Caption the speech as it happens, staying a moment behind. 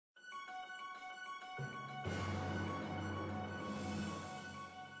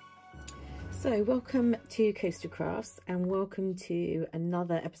So welcome to Coastal Crafts and welcome to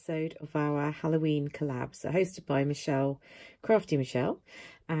another episode of our Halloween collab. So hosted by Michelle, Crafty Michelle,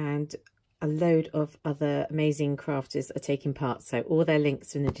 and a load of other amazing crafters are taking part. So all their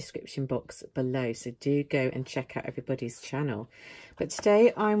links are in the description box below. So do go and check out everybody's channel. But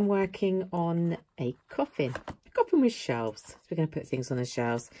today I'm working on a coffin with shelves. So we're going to put things on the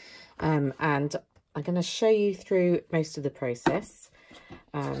shelves. And I'm going to show you through most of the process.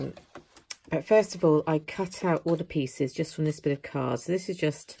 But first of all, I cut out all the pieces just from this bit of card. So this is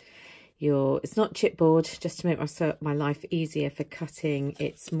just it's not chipboard, just to make my life easier for cutting.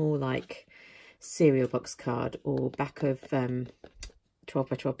 It's more like cereal box card or back of 12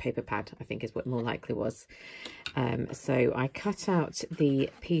 by 12 paper pad, I think is what more likely was. So I cut out the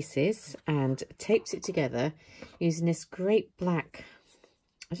pieces and taped it together using this great black,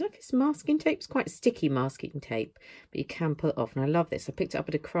 I don't know if it's masking tape, it's quite sticky masking tape, but you can pull it off. And I love this. I picked it up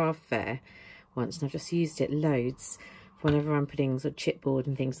at a craft fair once and I've just used it loads whenever I'm putting sort of chipboard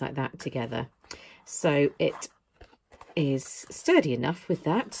and things like that together. So it is sturdy enough with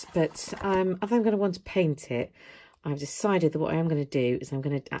that, but I think I'm going to want to paint it. I've decided that what I am going to do is I'm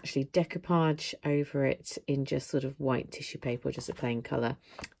going to actually decoupage over it in just sort of white tissue paper, or just a plain colour,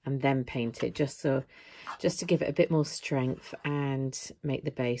 and then paint it just to give it a bit more strength and make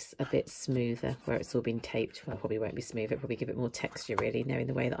the base a bit smoother where it's all been taped. Well, it probably won't be smooth, it'll probably give it more texture really, knowing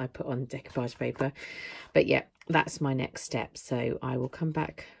the way that I put on decoupage paper. But yeah, that's my next step, so I will come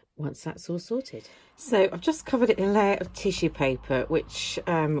back once that's all sorted. So I've just covered it in a layer of tissue paper, which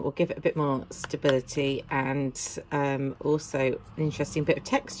will give it a bit more stability and also an interesting bit of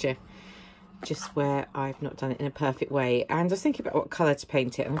texture, just where I've not done it in a perfect way. And I was thinking about what colour to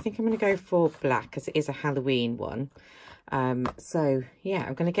paint it, and I think I'm going to go for black, as it is a Halloween one. So yeah,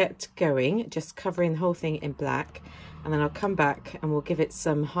 I'm going to get going, just covering the whole thing in black, and then I'll come back and we'll give it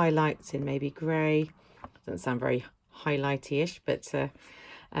some highlights in maybe grey. Doesn't sound very highlighty-ish, but a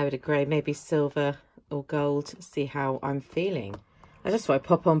bit of grey, maybe silver or gold, see how I'm feeling. I just thought I'd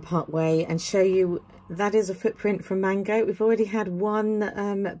pop on part way and show you that is a footprint from Mango. We've already had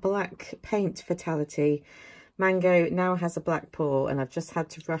one black paint fatality. Mango now has a black paw, and I've just had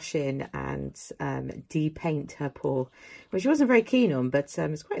to rush in and de-paint her paw, which she wasn't very keen on, but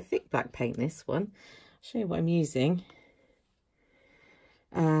it's quite a thick black paint, this one. I'll show you what I'm using.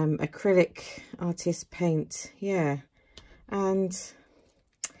 Acrylic artist paint, yeah. And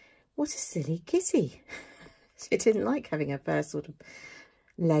what a silly kitty. She didn't like having her first sort of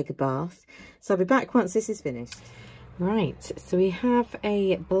leg bath. So I'll be back once this is finished. Right, so we have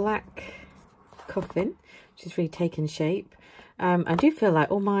a black coffin, which has really taken shape. I do feel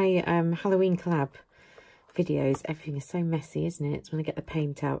like all my Halloween collab videos, everything is so messy, isn't it? It's when I get the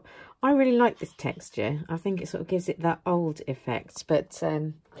paint out. I really like this texture. I think it sort of gives it that old effect, but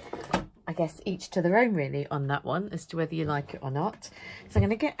I guess each to their own really on that one as to whether you like it or not. So I'm going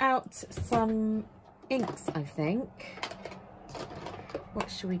to get out some inks, I think. What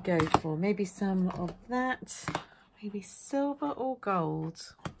should we go for? Maybe some of that, maybe silver or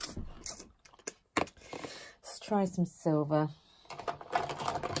gold. Let's try some silver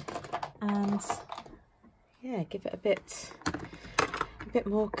and yeah, give it a bit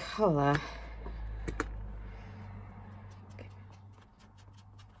more colour.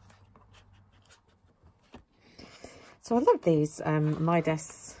 So I love these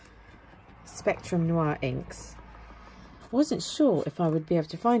Midas Spectrum Noir inks. I wasn't sure if I would be able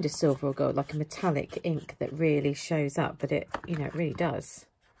to find a silver or gold, like a metallic ink that really shows up, but it, you know, it really does.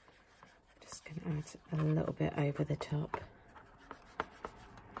 Just going to add a little bit over the top.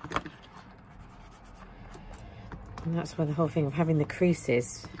 And that's where the whole thing of having the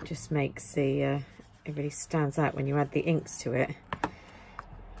creases just makes the, it really stands out when you add the inks to it.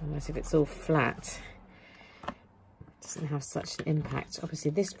 Almost if it's all flat. Doesn't have such an impact.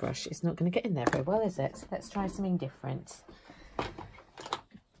 Obviously this brush is not going to get in there very well, is it? Let's try something different.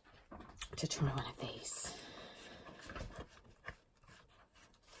 To try one of these.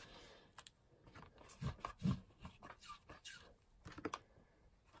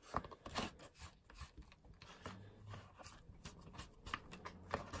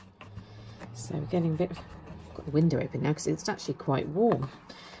 So we're getting a bit of, I've got the window open now because it's actually quite warm.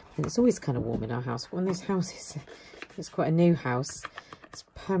 And it's always kind of warm in our house. But when this house is, it's quite a new house, it's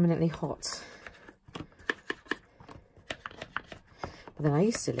permanently hot. But then I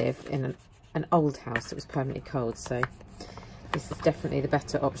used to live in an old house that was permanently cold, so this is definitely the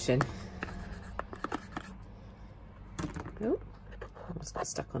better option. Oh, almost got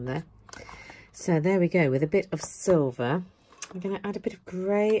stuck on there. So there we go, with a bit of silver. I'm going to add a bit of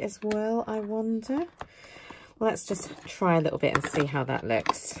grey as well, I wonder. Well, let's just try a little bit and see how that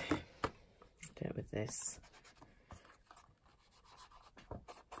looks. do it with this.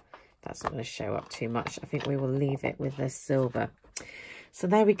 That's not going to show up too much. I think we will leave it with the silver. So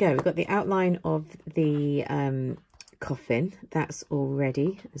there we go. We've got the outline of the coffin. That's all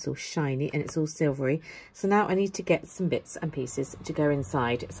ready. It's all shiny and it's all silvery. So now I need to get some bits and pieces to go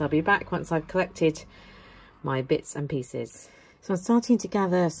inside. So I'll be back once I've collected my bits and pieces. So I'm starting to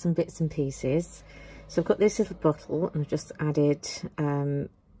gather some bits and pieces. So I've got this little bottle and I've just added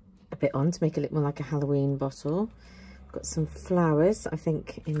a bit on to make it look more like a Halloween bottle. I've got some flowers, I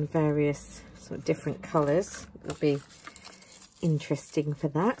think in various sort of different colours. That'll be interesting for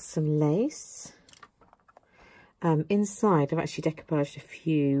that. Some lace. Inside I've actually decoupaged a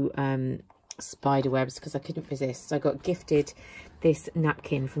few spider webs because I couldn't resist. So I got gifted this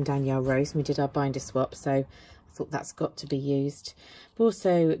napkin from Danielle Rose and we did our binder swap, so I thought that's got to be used. I've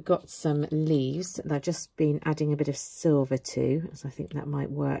also got some leaves that I've just been adding a bit of silver to, so I think that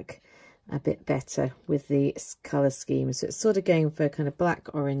might work a bit better with the colour scheme. So it's sort of going for kind of black,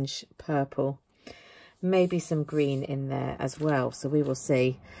 orange, purple, maybe some green in there as well, so we will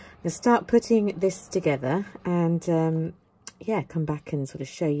see. I'm going to start putting this together and yeah, come back and sort of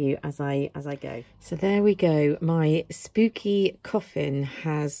show you as I go. So there we go. My spooky coffin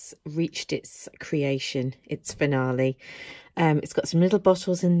has reached its creation, its finale. It's got some little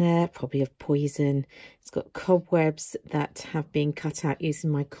bottles in there, probably of poison. It's got cobwebs that have been cut out using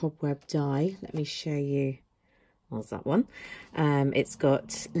my cobweb die. Let me show you. There's that one. It's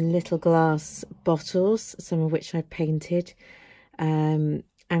got little glass bottles, some of which I painted.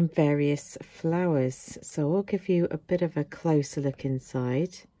 And various flowers. So I'll give you a bit of a closer look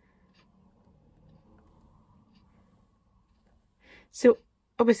inside. So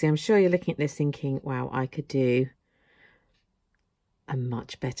obviously I'm sure you're looking at this thinking, wow, I could do a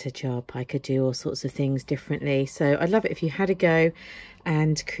much better job. I could do all sorts of things differently. So I'd love it if you had a go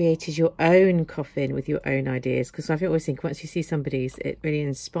and created your own coffin with your own ideas, because I always think once you see somebody's, it really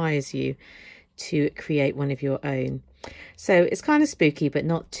inspires you to create one of your own. So it's kind of spooky but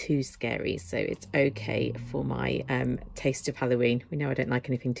not too scary, so it's okay for my taste of Halloween. We know I don't like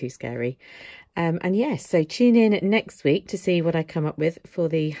anything too scary. And yes, so tune in next week to see what I come up with for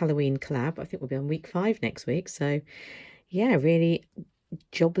the Halloween collab. I think we'll be on week 5 next week, so yeah, really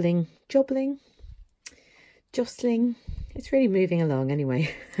jostling, it's really moving along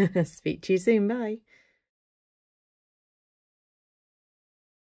anyway. Speak to you soon, bye.